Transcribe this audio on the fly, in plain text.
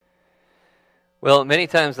Well, many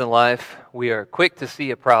times in life, we are quick to see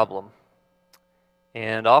a problem.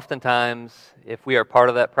 And oftentimes, if we are part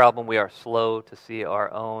of that problem, we are slow to see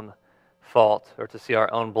our own fault or to see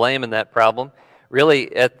our own blame in that problem.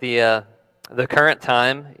 Really, at the current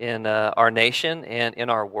time in our nation and in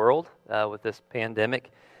our world with this pandemic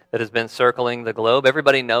that has been circling the globe,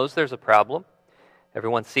 everybody knows there's a problem.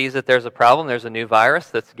 Everyone sees that there's a problem. There's a new virus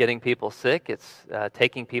that's getting people sick. It's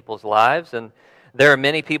taking people's lives. And there are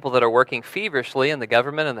many people that are working feverishly in the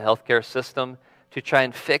government and the healthcare system to try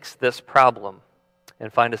and fix this problem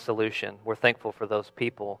and find a solution. We're thankful for those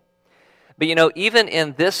people. But even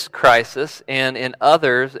in this crisis and in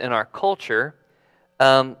others in our culture,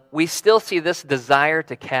 we still see this desire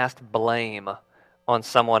to cast blame on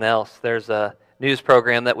someone else. There's a news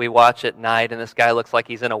program that we watch at night, and this guy looks like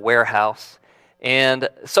he's in a warehouse. And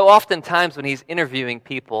so oftentimes when he's interviewing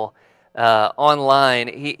people online,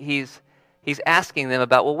 he's asking them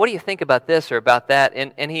about, well, what do you think about this or about that?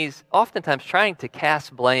 And he's oftentimes trying to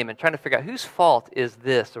cast blame and trying to figure out whose fault is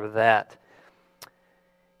this or that.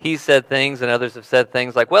 He's said things and others have said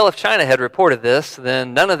things like, well, if China had reported this,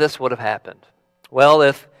 then none of this would have happened. Well,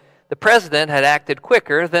 if the president had acted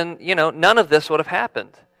quicker, then, none of this would have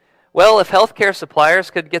happened. Well, if healthcare suppliers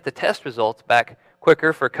could get the test results back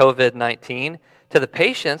quicker for COVID-19 to the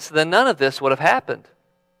patients, then none of this would have happened.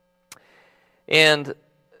 And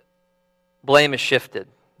blame is shifted,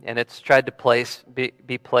 and it's tried to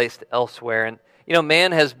be placed elsewhere. And,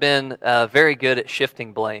 man has been very good at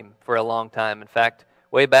shifting blame for a long time. In fact,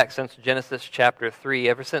 way back since Genesis chapter 3,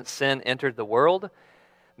 ever since sin entered the world,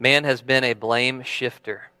 man has been a blame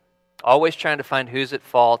shifter, always trying to find who's at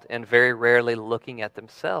fault and very rarely looking at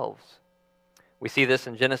themselves. We see this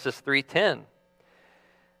in Genesis 3:10. It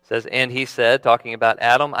says, and he said, talking about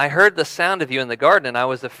Adam, I heard the sound of you in the garden, and I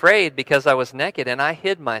was afraid because I was naked, and I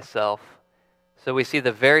hid myself. So we see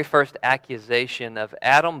the very first accusation of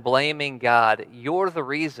Adam blaming God. You're the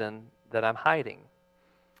reason that I'm hiding.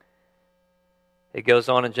 It goes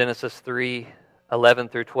on in Genesis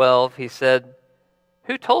 3:11 through 12. He said,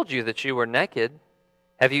 who told you that you were naked?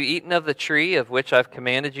 Have you eaten of the tree of which I've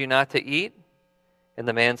commanded you not to eat? And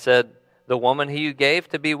the man said, the woman who you gave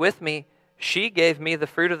to be with me, she gave me the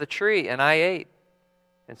fruit of the tree, and I ate.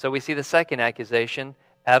 And so we see the second accusation.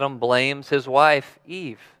 Adam blames his wife,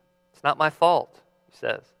 Eve. It's not my fault, he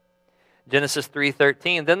says. Genesis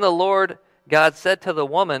 3:13, then the Lord God said to the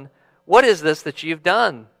woman, what is this that you've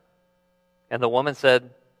done? And the woman said,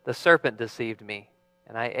 the serpent deceived me,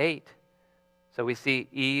 and I ate. So we see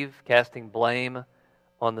Eve casting blame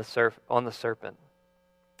on the serpent.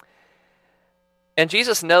 And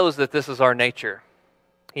Jesus knows that this is our nature.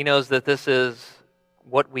 He knows that this is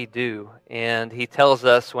what we do. And he tells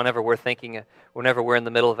us whenever we're in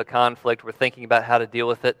the middle of a conflict, we're thinking about how to deal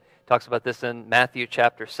with it. He talks about this in Matthew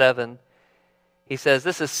chapter 7. He says,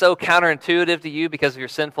 this is so counterintuitive to you because of your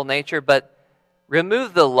sinful nature, but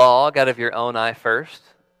remove the log out of your own eye first.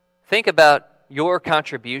 Think about your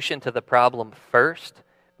contribution to the problem first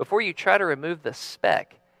before you try to remove the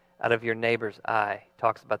speck out of your neighbor's eye. He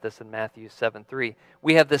talks about this in Matthew 7:3.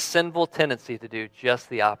 We have this sinful tendency to do just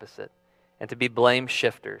the opposite and to be blame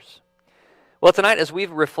shifters. Well, tonight as we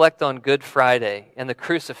reflect on Good Friday and the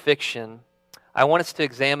crucifixion, I want us to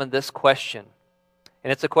examine this question.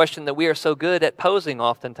 And it's a question that we are so good at posing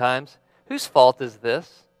oftentimes. Whose fault is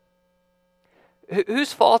this?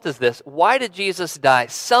 Whose fault is this? Why did Jesus die?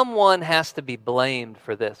 Someone has to be blamed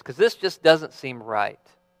for this because this just doesn't seem right.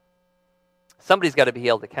 Somebody's got to be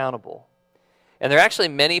held accountable. And there are actually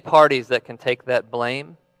many parties that can take that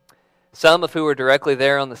blame. Some of who were directly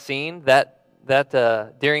there on the scene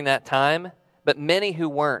during that time, but many who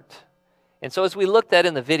weren't. And so as we looked at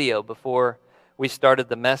in the video before we started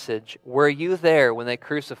the message, were you there when they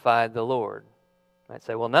crucified the Lord? You might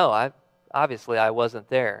say, well, no, obviously I wasn't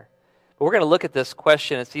there. But we're going to look at this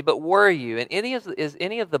question and see, but were you? And is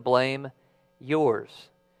any of the blame yours?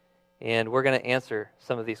 And we're going to answer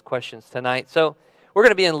some of these questions tonight. So we're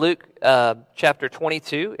going to be in Luke chapter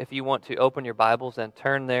 22, if you want to open your Bibles and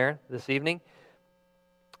turn there this evening.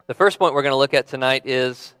 The first point we're going to look at tonight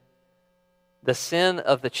is the sin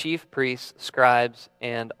of the chief priests, scribes,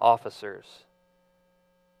 and officers.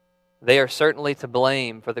 They are certainly to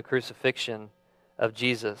blame for the crucifixion of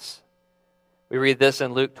Jesus. We read this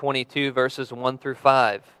in Luke 22, verses 1 through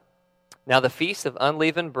 5. Now the feast of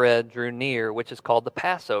unleavened bread drew near, which is called the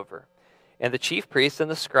Passover. And the chief priests and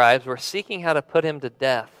the scribes were seeking how to put him to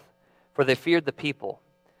death, for they feared the people.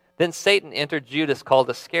 Then Satan entered Judas, called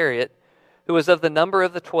Iscariot, who was of the number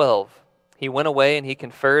of the 12. He went away and he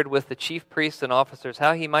conferred with the chief priests and officers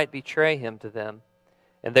how he might betray him to them.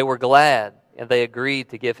 And they were glad, and they agreed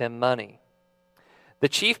to give him money. The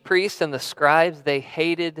chief priests and the scribes, they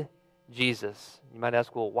hated Jesus. You might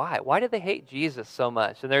ask, well, why? Why did they hate Jesus so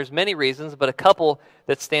much? And there's many reasons, but a couple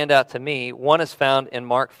that stand out to me. One is found in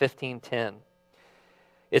Mark 15:10.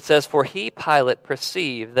 It says, "For he, Pilate,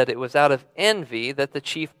 perceived that it was out of envy that the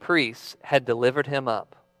chief priests had delivered him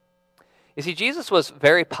up." You see, Jesus was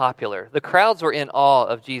very popular. The crowds were in awe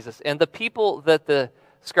of Jesus. And the people that the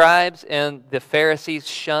scribes and the Pharisees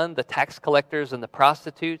shunned, the tax collectors and the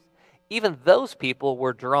prostitutes, even those people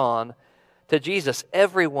were drawn to Jesus.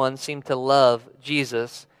 Everyone seemed to love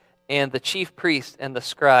Jesus, and the chief priests and the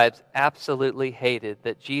scribes absolutely hated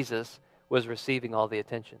that Jesus was receiving all the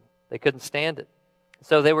attention. They couldn't stand it.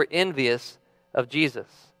 So they were envious of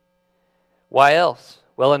Jesus. Why else?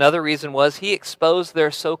 Well, another reason was he exposed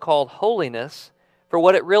their so-called holiness for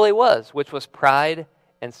what it really was, which was pride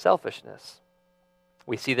and selfishness.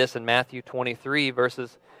 We see this in Matthew 23,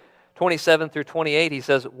 verses 27 through 28. He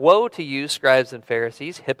says, "Woe to you, scribes and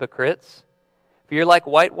Pharisees, hypocrites! For you're like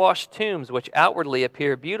whitewashed tombs, which outwardly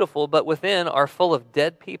appear beautiful, but within are full of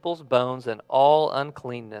dead people's bones and all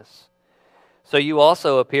uncleanness. So you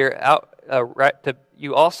also appear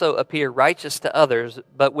righteous to others,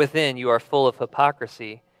 but within you are full of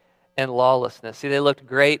hypocrisy and lawlessness." See, they looked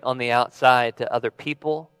great on the outside to other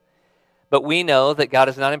people, but we know that God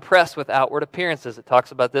is not impressed with outward appearances. It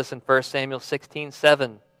talks about this in 1 Samuel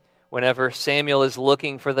 16:7. Whenever Samuel is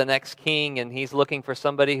looking for the next king, and he's looking for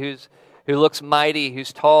somebody who looks mighty,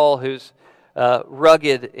 who's tall, who's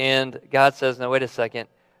rugged, and God says, "No, wait a second.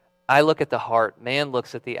 I look at the heart. Man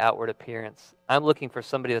looks at the outward appearance. I'm looking for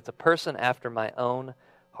somebody that's a person after my own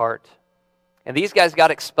heart." And these guys got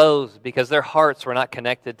exposed because their hearts were not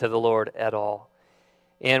connected to the Lord at all.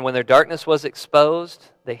 And when their darkness was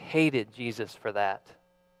exposed, they hated Jesus for that.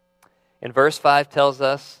 And verse 5 tells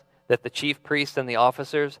us that the chief priests and the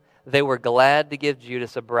officers, they were glad to give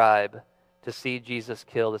Judas a bribe to see Jesus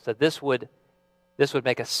killed. It said, this would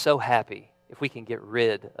make us so happy if we can get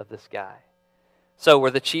rid of this guy. So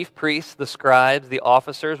were the chief priests, the scribes, the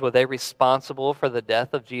officers, were they responsible for the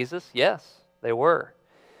death of Jesus? Yes, they were.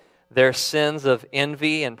 Their sins of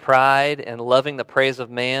envy and pride and loving the praise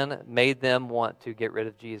of man made them want to get rid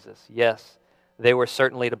of Jesus. Yes, they were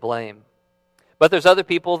certainly to blame. But there's other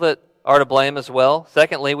people that are to blame as well.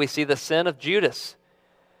 Secondly, we see the sin of Judas.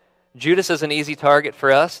 Judas is an easy target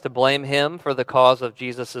for us to blame him for the cause of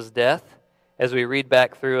Jesus' death. As we read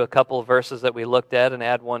back through a couple of verses that we looked at and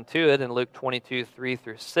add one to it in Luke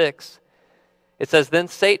 22:3-6, it says, "Then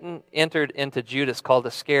Satan entered into Judas called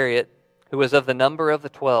Iscariot, who was of the number of the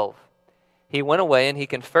 12. He went away and he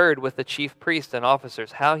conferred with the chief priests and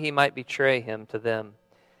officers how he might betray him to them.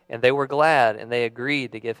 And they were glad, and they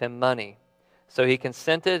agreed to give him money. So he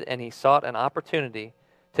consented, and he sought an opportunity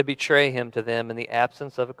to betray him to them in the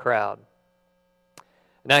absence of a crowd."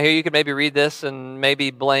 Now here you could maybe read this and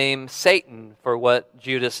maybe blame Satan for what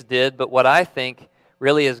Judas did, but what I think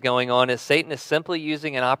really is going on is Satan is simply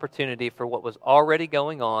using an opportunity for what was already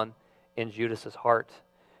going on in Judas's heart.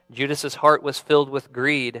 Judas's heart was filled with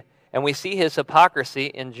greed, and we see his hypocrisy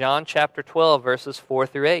in John chapter 12, verses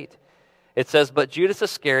 4-8. It says, "But Judas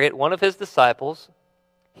Iscariot, one of his disciples,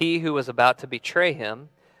 he who was about to betray him,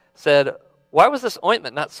 said, 'Why was this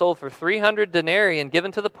ointment not sold for 300 denarii and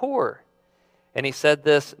given to the poor?' And he said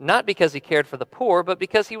this not because he cared for the poor, but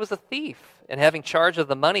because he was a thief, and having charge of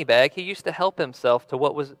the money bag, he used to help himself to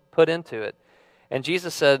what was put into it. And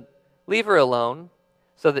Jesus said, 'Leave her alone,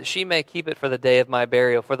 so that she may keep it for the day of my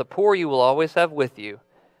burial. For the poor you will always have with you,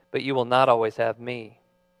 but you will not always have me.'"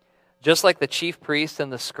 Just like the chief priests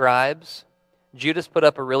and the scribes, Judas put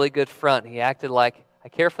up a really good front. He acted like, "I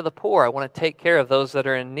care for the poor. I want to take care of those that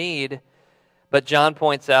are in need." But John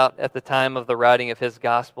points out at the time of the writing of his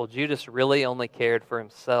gospel, Judas really only cared for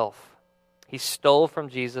himself. He stole from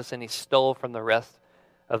Jesus, and he stole from the rest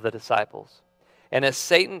of the disciples. And as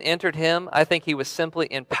Satan entered him, I think he was simply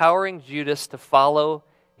empowering Judas to follow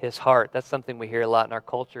his heart. That's something we hear a lot in our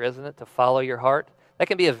culture, isn't it? To follow your heart. That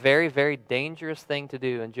can be a very, very dangerous thing to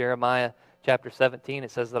do. In Jeremiah chapter 17,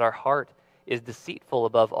 it says that our heart is deceitful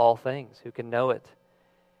above all things. Who can know it?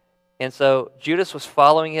 And so Judas was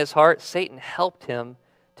following his heart. Satan helped him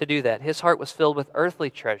to do that. His heart was filled with earthly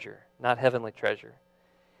treasure, not heavenly treasure.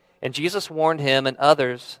 And Jesus warned him and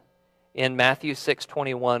others in Matthew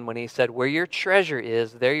 6:21 when he said, "Where your treasure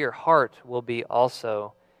is, there your heart will be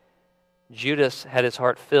also." Judas had his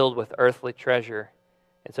heart filled with earthly treasure,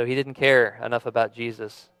 and so he didn't care enough about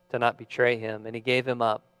Jesus to not betray him, and he gave him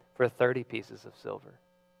up for 30 pieces of silver.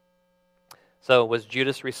 So was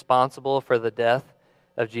Judas responsible for the death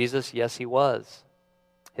of Jesus? Yes, he was.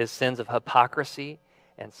 His sins of hypocrisy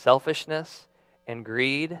and selfishness and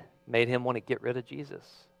greed made him want to get rid of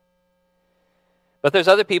Jesus. But there's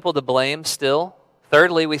other people to blame still.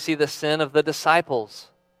 Thirdly, we see the sin of the disciples.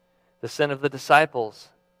 The sin of the disciples.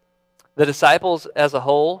 The disciples as a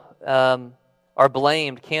whole are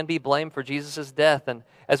blamed, can be blamed for Jesus' death. And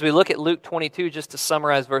as we look at Luke 22, just to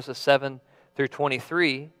summarize verses 7 through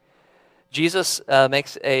 23, Jesus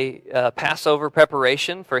makes a Passover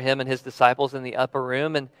preparation for him and his disciples in the upper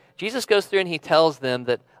room. And Jesus goes through and he tells them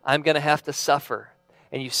that I'm going to have to suffer.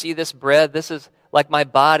 And you see this bread, this is like my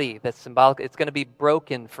body that's symbolic. It's going to be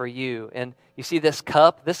broken for you. And you see this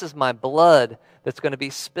cup, this is my blood that's going to be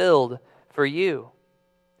spilled for you.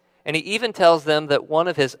 And he even tells them that one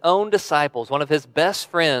of his own disciples, one of his best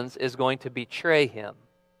friends, is going to betray him.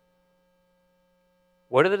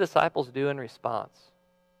 What do the disciples do in response?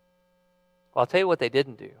 Well, I'll tell you what they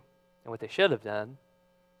didn't do and what they should have done.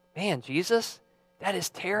 Man, Jesus, that is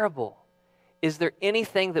terrible. Is there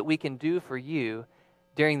anything that we can do for you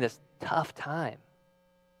during this tough time?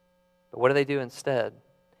 But what do they do instead?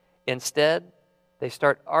 Instead, they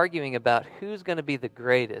start arguing about who's going to be the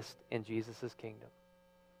greatest in Jesus' kingdom.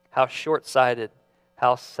 How short-sighted,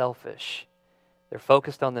 how selfish. They're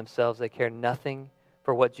focused on themselves. They care nothing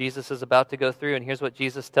for what Jesus is about to go through. And here's what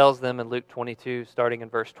Jesus tells them in Luke 22, starting in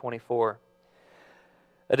verse 24.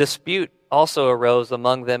 A dispute also arose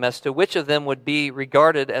among them as to which of them would be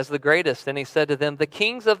regarded as the greatest. And he said to them, the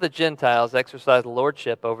kings of the Gentiles exercise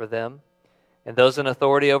lordship over them, and those in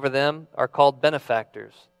authority over them are called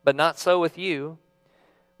benefactors. But not so with you.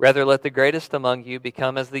 Rather, let the greatest among you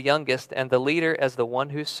become as the youngest, and the leader as the one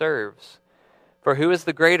who serves. For who is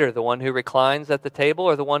the greater, the one who reclines at the table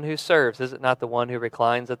or the one who serves? Is it not the one who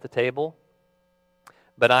reclines at the table?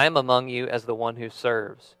 But I am among you as the one who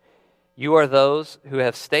serves. You are those who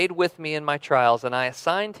have stayed with me in my trials, and I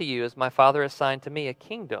assign to you, as my Father assigned to me, a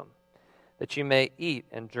kingdom, that you may eat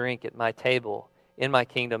and drink at my table in my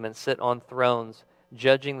kingdom and sit on thrones,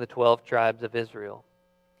 judging the 12 tribes of Israel.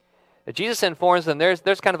 Jesus informs them there's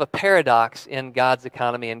kind of a paradox in God's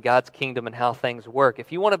economy and God's kingdom and how things work.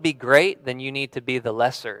 If you want to be great, then you need to be the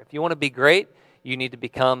lesser. If you want to be great, you need to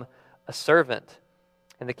become a servant.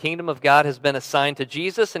 And the kingdom of God has been assigned to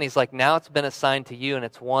Jesus, and he's like, now it's been assigned to you, and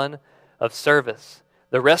it's one of service.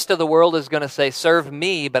 The rest of the world is going to say, serve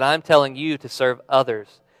me, but I'm telling you to serve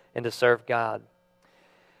others and to serve God.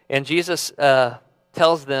 And Jesus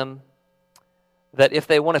tells them that if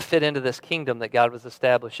they want to fit into this kingdom that God was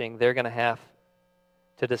establishing, they're going to have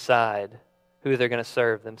to decide who they're going to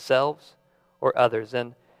serve, themselves or others.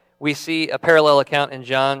 And we see a parallel account in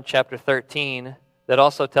John chapter 13 that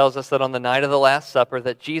also tells us that on the night of the Last Supper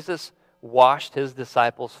that Jesus washed his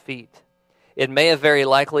disciples' feet. It may have very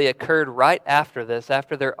likely occurred right after this,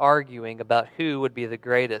 after they're arguing about who would be the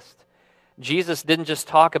greatest. Jesus didn't just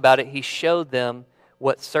talk about it, he showed them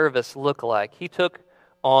what service looked like. He took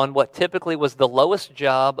on what typically was the lowest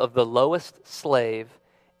job of the lowest slave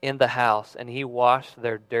in the house, and he washed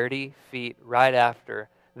their dirty feet right after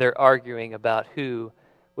they're arguing about who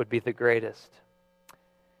would be the greatest.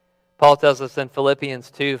 Paul tells us in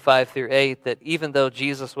Philippians 2, 5 through 8, that even though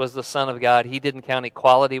Jesus was the Son of God, he didn't count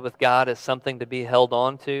equality with God as something to be held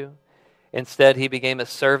on to. Instead, he became a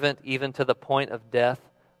servant even to the point of death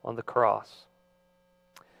on the cross.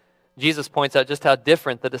 Jesus points out just how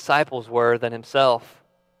different the disciples were than himself.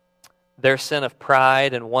 Their sin of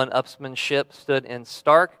pride and one-upsmanship stood in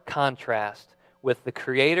stark contrast with the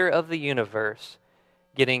creator of the universe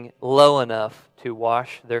getting low enough to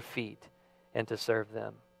wash their feet and to serve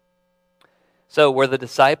them. So were the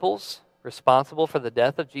disciples responsible for the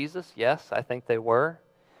death of Jesus? Yes, I think they were.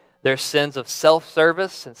 Their sins of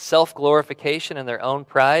self-service and self-glorification and their own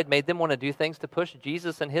pride made them want to do things to push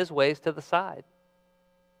Jesus and his ways to the side.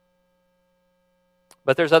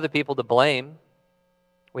 But there's other people to blame.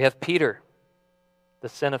 We have Peter, the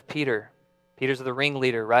sin of Peter. Peter's the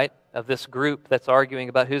ringleader, right, of this group that's arguing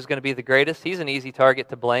about who's going to be the greatest. He's an easy target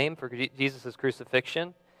to blame for Jesus'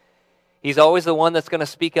 crucifixion. He's always the one that's going to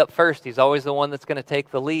speak up first. He's always the one that's going to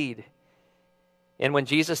take the lead. And when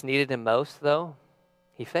Jesus needed him most, though,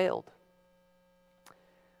 he failed.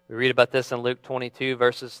 We read about this in Luke 22,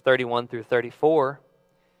 verses 31 through 34.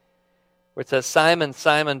 Where it says, Simon,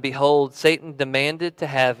 Simon, behold, Satan demanded to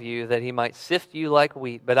have you that he might sift you like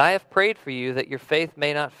wheat. But I have prayed for you that your faith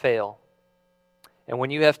may not fail. And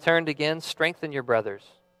when you have turned again, strengthen your brothers.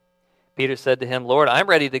 Peter said to him, Lord, I'm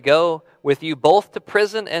ready to go with you both to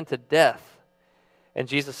prison and to death. And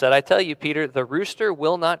Jesus said, I tell you, Peter, the rooster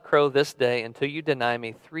will not crow this day until you deny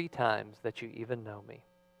me 3 times that you even know me.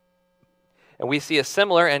 And we see a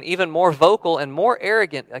similar and even more vocal and more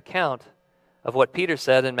arrogant account of what Peter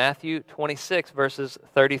said in Matthew 26, verses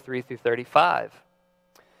 33 through 35.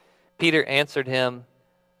 Peter answered him,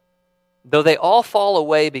 Though they all fall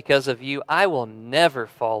away because of you, I will never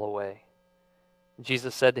fall away.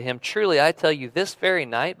 Jesus said to him, Truly I tell you, this very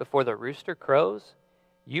night before the rooster crows,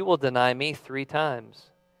 you will deny me 3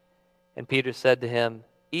 times. And Peter said to him,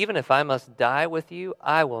 Even if I must die with you,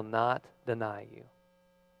 I will not deny you.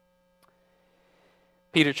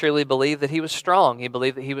 Peter truly believed that he was strong. He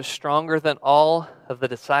believed that he was stronger than all of the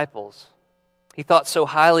disciples. He thought so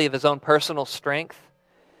highly of his own personal strength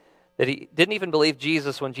that he didn't even believe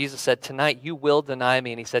Jesus when Jesus said, Tonight you will deny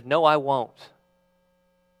me. And he said, No, I won't.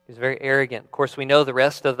 He was very arrogant. Of course, we know the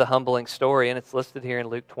rest of the humbling story, and it's listed here in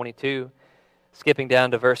Luke 22, skipping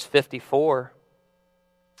down to verse 54.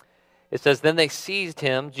 It says, Then they seized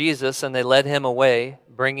him, Jesus, and they led him away,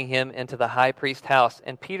 bringing him into the high priest's house.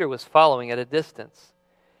 And Peter was following at a distance.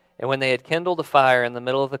 And when they had kindled a fire in the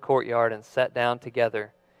middle of the courtyard and sat down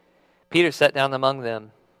together, Peter sat down among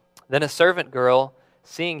them. Then a servant girl,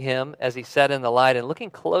 seeing him as he sat in the light and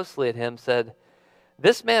looking closely at him, said,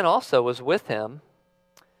 This man also was with him.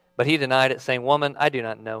 But he denied it, saying, Woman, I do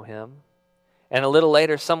not know him. And a little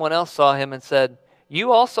later someone else saw him and said,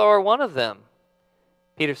 You also are one of them.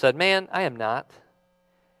 Peter said, Man, I am not.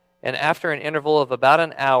 And after an interval of about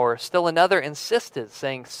an hour, still another insisted,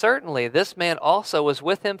 saying, Certainly this man also was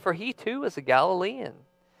with him, for he too is a Galilean.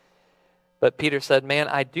 But Peter said, Man,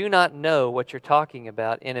 I do not know what you're talking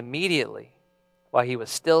about. And immediately, while he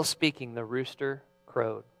was still speaking, the rooster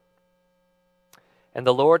crowed. And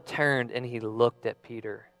the Lord turned and he looked at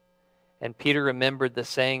Peter. And Peter remembered the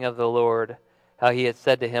saying of the Lord, how he had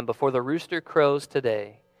said to him, Before the rooster crows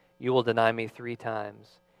today, you will deny me 3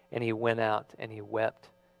 times. And he went out and he wept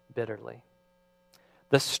bitterly.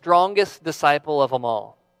 The strongest disciple of them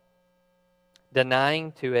all,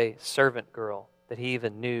 denying to a servant girl that he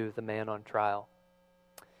even knew the man on trial.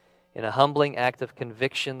 In a humbling act of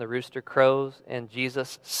conviction, the rooster crows and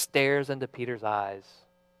Jesus stares into Peter's eyes.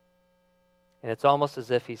 And it's almost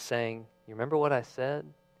as if he's saying, You remember what I said?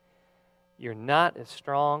 You're not as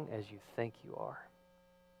strong as you think you are.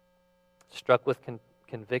 Struck with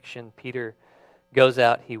conviction, Peter goes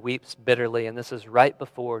out, he weeps bitterly, and this is right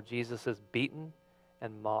before Jesus is beaten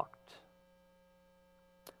and mocked.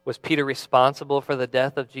 Was Peter responsible for the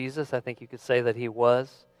death of Jesus? I think you could say that he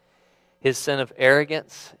was. His sin of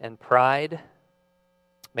arrogance and pride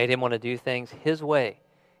made him want to do things his way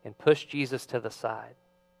and push Jesus to the side.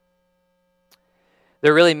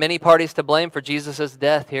 There are really many parties to blame for Jesus'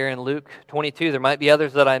 death here in Luke 22. There might be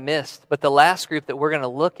others that I missed, but the last group that we're going to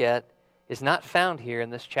look at is not found here in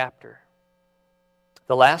this chapter.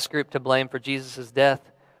 The last group to blame for Jesus' death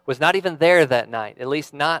was not even there that night, at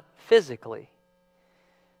least not physically.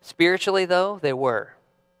 Spiritually, though, they were.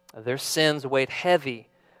 Their sins weighed heavy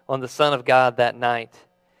on the Son of God that night,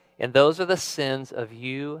 and those are the sins of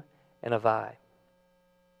you and of I.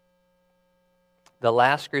 The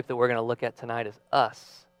last group that we're going to look at tonight is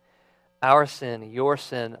us. Our sin, your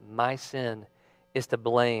sin, my sin, is to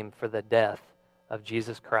blame for the death of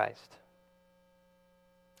Jesus Christ.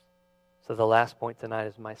 So the last point tonight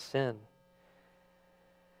is my sin.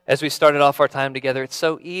 As we started off our time together, it's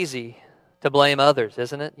so easy to blame others,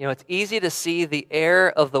 isn't it? You know, it's easy to see the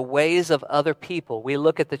error of the ways of other people. We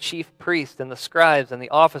look at the chief priests and the scribes and the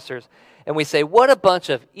officers, and we say, what a bunch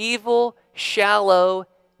of evil, shallow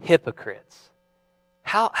hypocrites.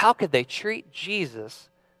 How could they treat Jesus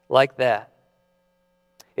like that?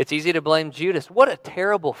 It's easy to blame Judas. What a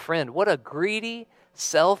terrible friend. What a greedy,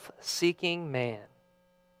 self-seeking man.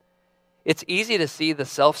 It's easy to see the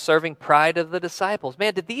self-serving pride of the disciples.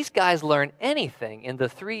 Man, did these guys learn anything in the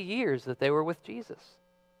 3 years that they were with Jesus?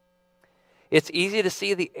 It's easy to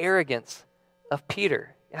see the arrogance of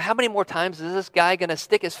Peter. How many more times is this guy going to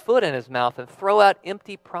stick his foot in his mouth and throw out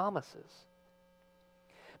empty promises?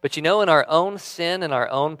 But you know, in our own sin and our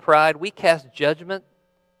own pride, we cast judgment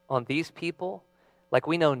on these people like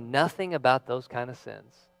we know nothing about those kind of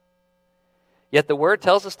sins. Yet the Word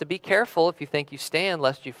tells us to be careful if you think you stand,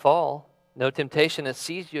 lest you fall. No temptation has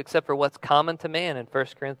seized you except for what's common to man in 1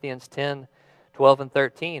 Corinthians 10, 12, and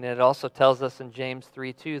 13. And it also tells us in James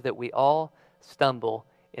 3:2 that we all stumble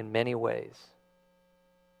in many ways.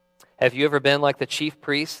 Have you ever been like the chief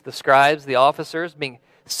priests, the scribes, the officers, being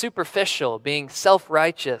superficial, being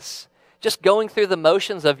self-righteous, just going through the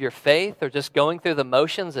motions of your faith or just going through the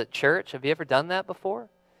motions at church? Have you ever done that before?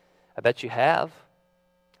 I bet you have.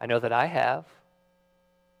 I know that I have.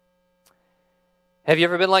 Have you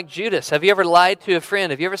ever been like Judas? Have you ever lied to a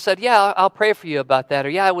friend? Have you ever said, yeah, I'll pray for you about that, or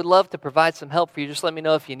yeah, I would love to provide some help for you, just let me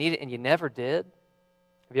know if you need it, and you never did?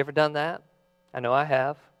 Have you ever done that? I know I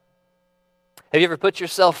have. Have you ever put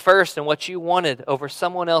yourself first and what you wanted over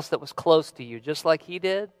someone else that was close to you, just like he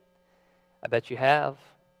did? I bet you have.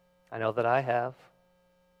 I know that I have.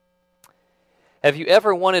 Have you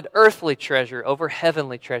ever wanted earthly treasure over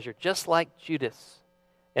heavenly treasure, just like Judas,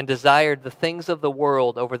 and desired the things of the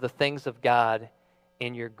world over the things of God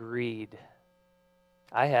in your greed?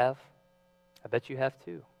 I have. I bet you have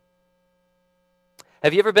too.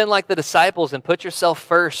 Have you ever been like the disciples and put yourself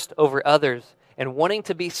first over others and wanting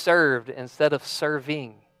to be served instead of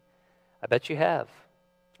serving? I bet you have.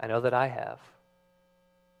 I know that I have.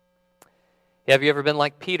 Have you ever been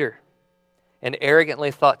like Peter and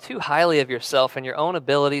arrogantly thought too highly of yourself and your own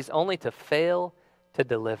abilities only to fail to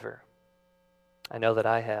deliver? I know that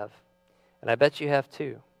I have. And I bet you have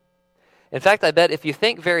too. In fact, I bet if you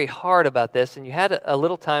think very hard about this and you had a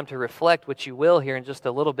little time to reflect, which you will here in just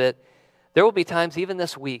a little bit, there will be times even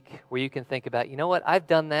this week where you can think about, you know what, I've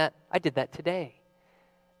done that. I did that today.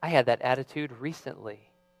 I had that attitude recently.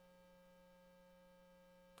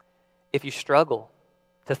 If you struggle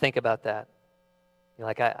to think about that, you're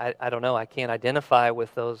like, I don't know, I can't identify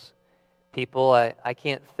with those people. I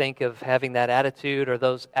can't think of having that attitude or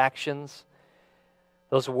those actions,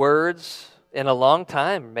 those words in a long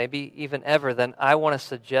time, maybe even ever, then I want to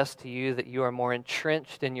suggest to you that you are more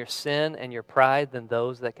entrenched in your sin and your pride than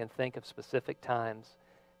those that can think of specific times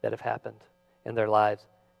that have happened in their lives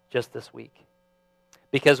just this week.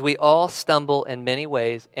 Because we all stumble in many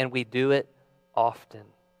ways, and we do it often.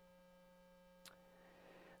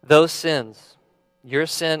 Those sins, your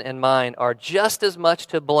sin and mine, are just as much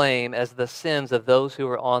to blame as the sins of those who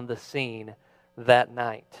were on the scene that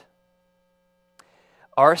night.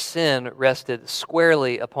 Our sin rested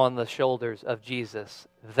squarely upon the shoulders of Jesus.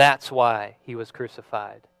 That's why he was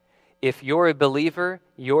crucified. If you're a believer,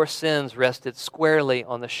 your sins rested squarely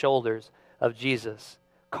on the shoulders of Jesus,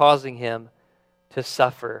 causing him to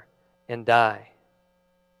suffer and die.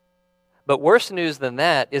 But worse news than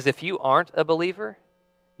that is if you aren't a believer,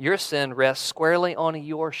 your sin rests squarely on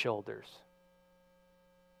your shoulders.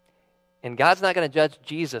 And God's not going to judge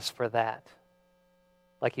Jesus for that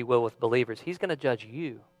like he will with believers. He's going to judge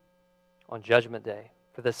you on Judgment Day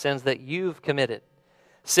for the sins that you've committed.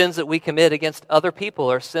 Sins that we commit against other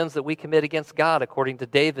people or sins that we commit against God, according to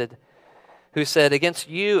David, who said, "Against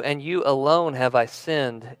you and you alone have I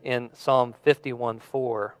sinned," in Psalm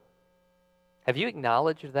 51:4. Have you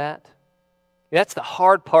acknowledged that? That's the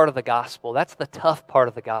hard part of the gospel. That's the tough part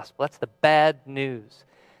of the gospel. That's the bad news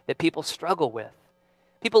that people struggle with.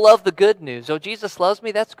 People love the good news. Oh, Jesus loves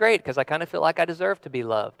me? That's great, because I kind of feel like I deserve to be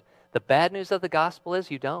loved. The bad news of the gospel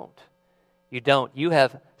is you don't. You don't. You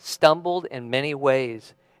have stumbled in many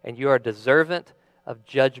ways, and you are deserving of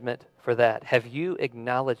judgment for that. Have you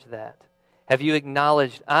acknowledged that? Have you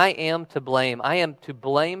acknowledged, I am to blame. I am to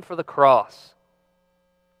blame for the cross.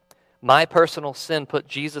 My personal sin put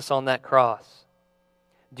Jesus on that cross.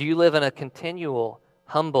 Do you live in a continual,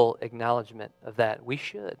 humble acknowledgement of that? We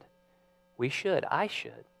should. We should. I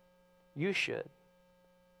should. You should.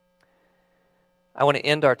 I want to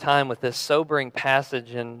end our time with this sobering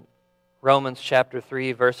passage in Romans chapter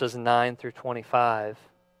 3, verses 9 through 25.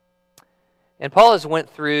 And Paul has went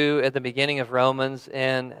through at the beginning of Romans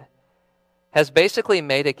and has basically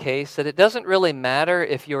made a case that it doesn't really matter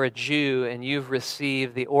if you're a Jew and you've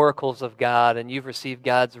received the oracles of God and you've received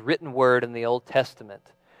God's written word in the Old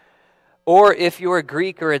Testament. Or if you're a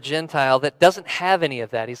Greek or a Gentile that doesn't have any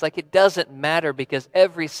of that. He's like, it doesn't matter because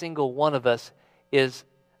every single one of us is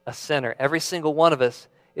a sinner. Every single one of us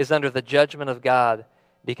is under the judgment of God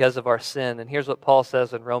because of our sin. And here's what Paul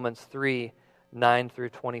says in Romans 3, 9 through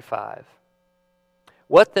 25.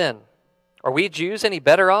 What then? Are we Jews any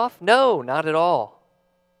better off? No, not at all.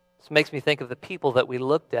 This makes me think of the people that we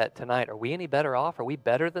looked at tonight. Are we any better off? Are we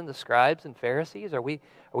better than the scribes and Pharisees? Are we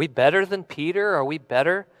better than Peter? Are we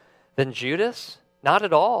better than Judas? Not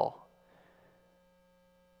at all.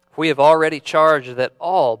 We have already charged that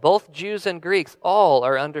all, both Jews and Greeks, all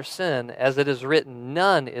are under sin, as it is written,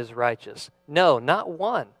 none is righteous. No, not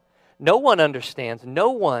one. No one understands.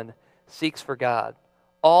 No one seeks for God.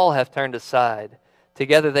 All have turned aside.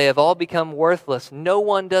 Together they have all become worthless. No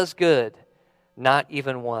one does good, not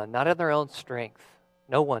even one. Not in their own strength.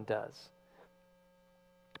 No one does.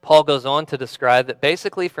 Paul goes on to describe that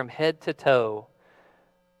basically from head to toe,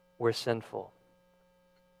 we're sinful.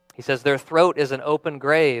 He says their throat is an open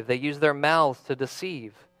grave. They use their mouths to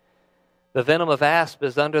deceive. The venom of asp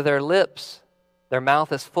is under their lips. Their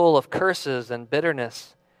mouth is full of curses and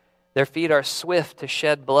bitterness. Their feet are swift to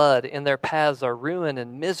shed blood. In their paths are ruin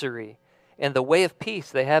and misery. And the way of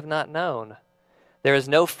peace they have not known. There is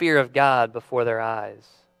no fear of God before their eyes.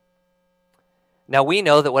 Now we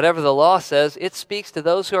know that whatever the law says, it speaks to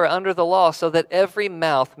those who are under the law, so that every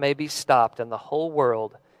mouth may be stopped and the whole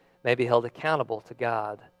world may be held accountable to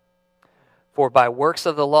God. For by works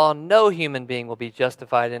of the law, no human being will be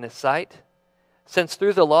justified in his sight, since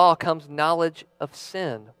through the law comes knowledge of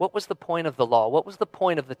sin. What was the point of the law? What was the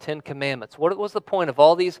point of the Ten Commandments? What was the point of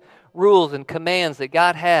all these rules and commands that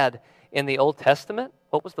God had in the Old Testament?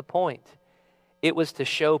 What was the point? It was to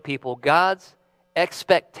show people God's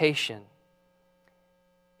expectation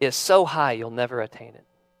is so high you'll never attain it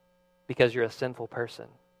because you're a sinful person.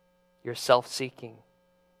 You're self-seeking.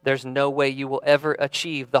 There's no way you will ever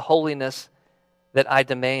achieve the holiness that I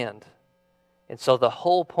demand. And so the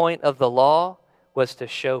whole point of the law was to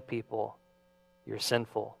show people you're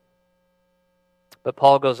sinful. But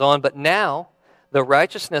Paul goes on, but now the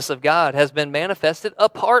righteousness of God has been manifested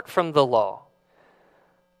apart from the law.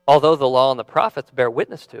 Although the law and the prophets bear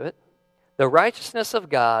witness to it, the righteousness of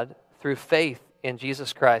God through faith in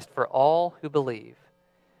Jesus Christ for all who believe.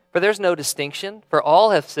 For there's no distinction, for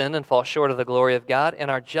all have sinned and fall short of the glory of God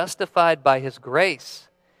and are justified by His grace.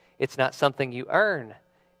 It's not something you earn,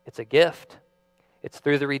 it's a gift. It's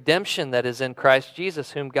through the redemption that is in Christ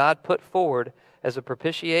Jesus, whom God put forward as a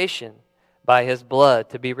propitiation by His blood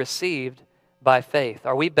to be received by faith.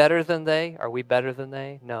 Are we better than they? Are we better than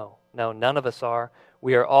they? No, none of us are.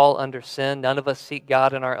 We are all under sin. None of us seek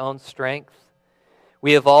God in our own strength.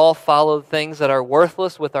 We have all followed things that are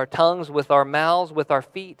worthless with our tongues, with our mouths, with our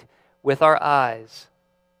feet, with our eyes.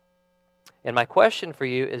 And my question for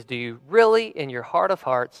you is, do you really, in your heart of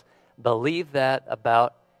hearts, believe that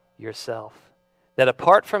about yourself? That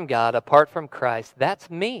apart from God, apart from Christ, that's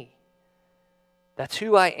me. That's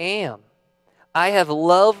who I am. I have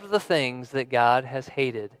loved the things that God has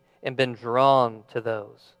hated and been drawn to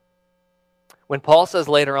those. When Paul says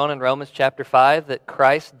later on in Romans chapter 5 that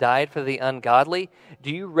Christ died for the ungodly, do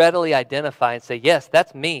you readily identify and say, yes,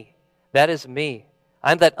 that's me. That is me.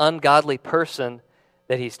 I'm that ungodly person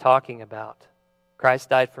that he's talking about. Christ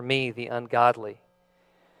died for me, the ungodly.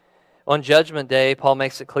 On Judgment Day, Paul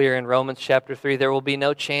makes it clear in Romans chapter 3, there will be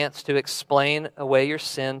no chance to explain away your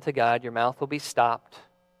sin to God. Your mouth will be stopped.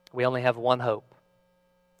 We only have one hope.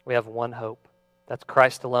 We have one hope. That's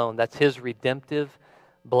Christ alone. That's His redemptive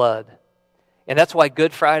blood. And that's why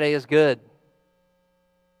Good Friday is good.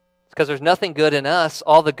 It's because there's nothing good in us.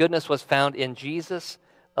 All the goodness was found in Jesus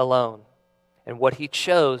alone and what He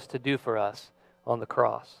chose to do for us on the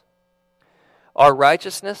cross. Our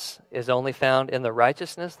righteousness is only found in the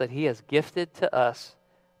righteousness that He has gifted to us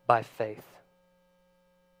by faith.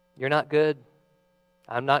 You're not good.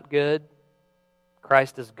 I'm not good.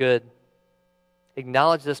 Christ is good.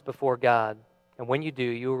 Acknowledge this before God, and when you do,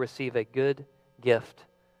 you will receive a good gift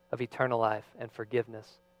of eternal life and forgiveness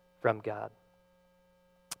from God.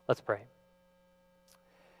 Let's pray.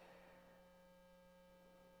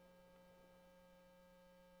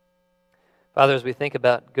 Father, as we think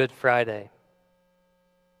about Good Friday,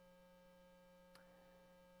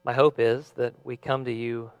 my hope is that we come to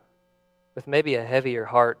you with maybe a heavier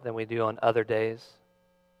heart than we do on other days.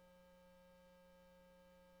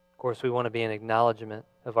 Of course, we want to be an acknowledgement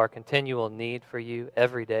of our continual need for you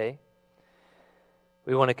every day.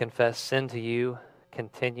 We want to confess sin to you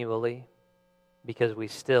continually because we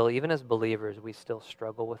still, even as believers, we still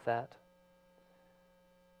struggle with that.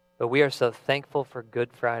 But we are so thankful for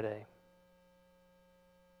Good Friday.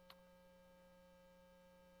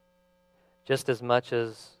 Just as much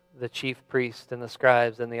as the chief priests and the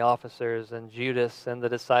scribes and the officers and Judas and the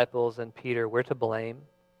disciples and Peter, we're to blame.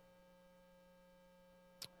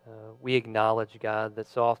 We acknowledge, God, that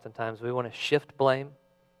so oftentimes we want to shift blame.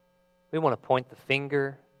 We want to point the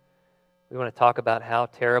finger. We want to talk about how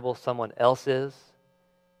terrible someone else is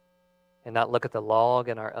and not look at the log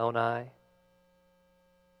in our own eye.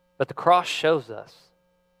 But the cross shows us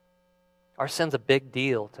our sin's a big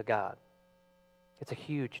deal to God. It's a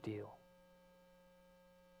huge deal.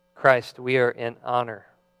 Christ, we are in honor.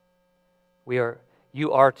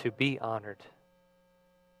 You are to be honored.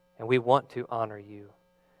 And we want to honor you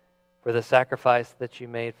for the sacrifice that you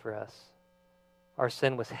made for us. Our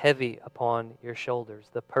sin was heavy upon your shoulders,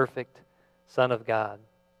 the perfect Son of God,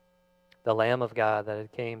 the Lamb of God that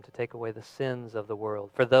had came to take away the sins of the world.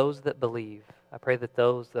 For those that believe, I pray that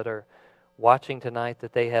those that are watching tonight,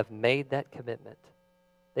 that they have made that commitment.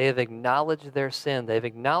 They have acknowledged their sin. They've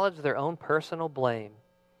acknowledged their own personal blame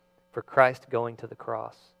for Christ going to the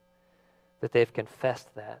cross. That they've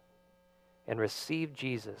confessed that and received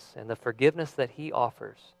Jesus and the forgiveness that He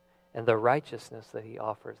offers and the righteousness that He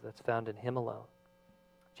offers that's found in Him alone.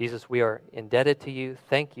 Jesus, we are indebted to you.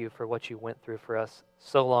 Thank you for what you went through for us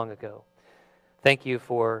so long ago. Thank you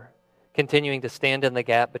for continuing to stand in the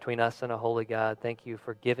gap between us and a holy God. Thank you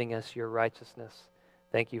for giving us your righteousness.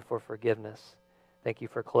 Thank you for forgiveness. Thank you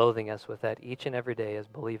for clothing us with that each and every day as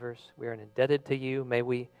believers. We are indebted to you. May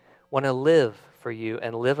we want to live for you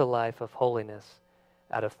and live a life of holiness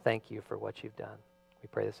out of thank you for what you've done. We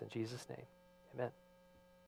pray this in Jesus' name. Amen.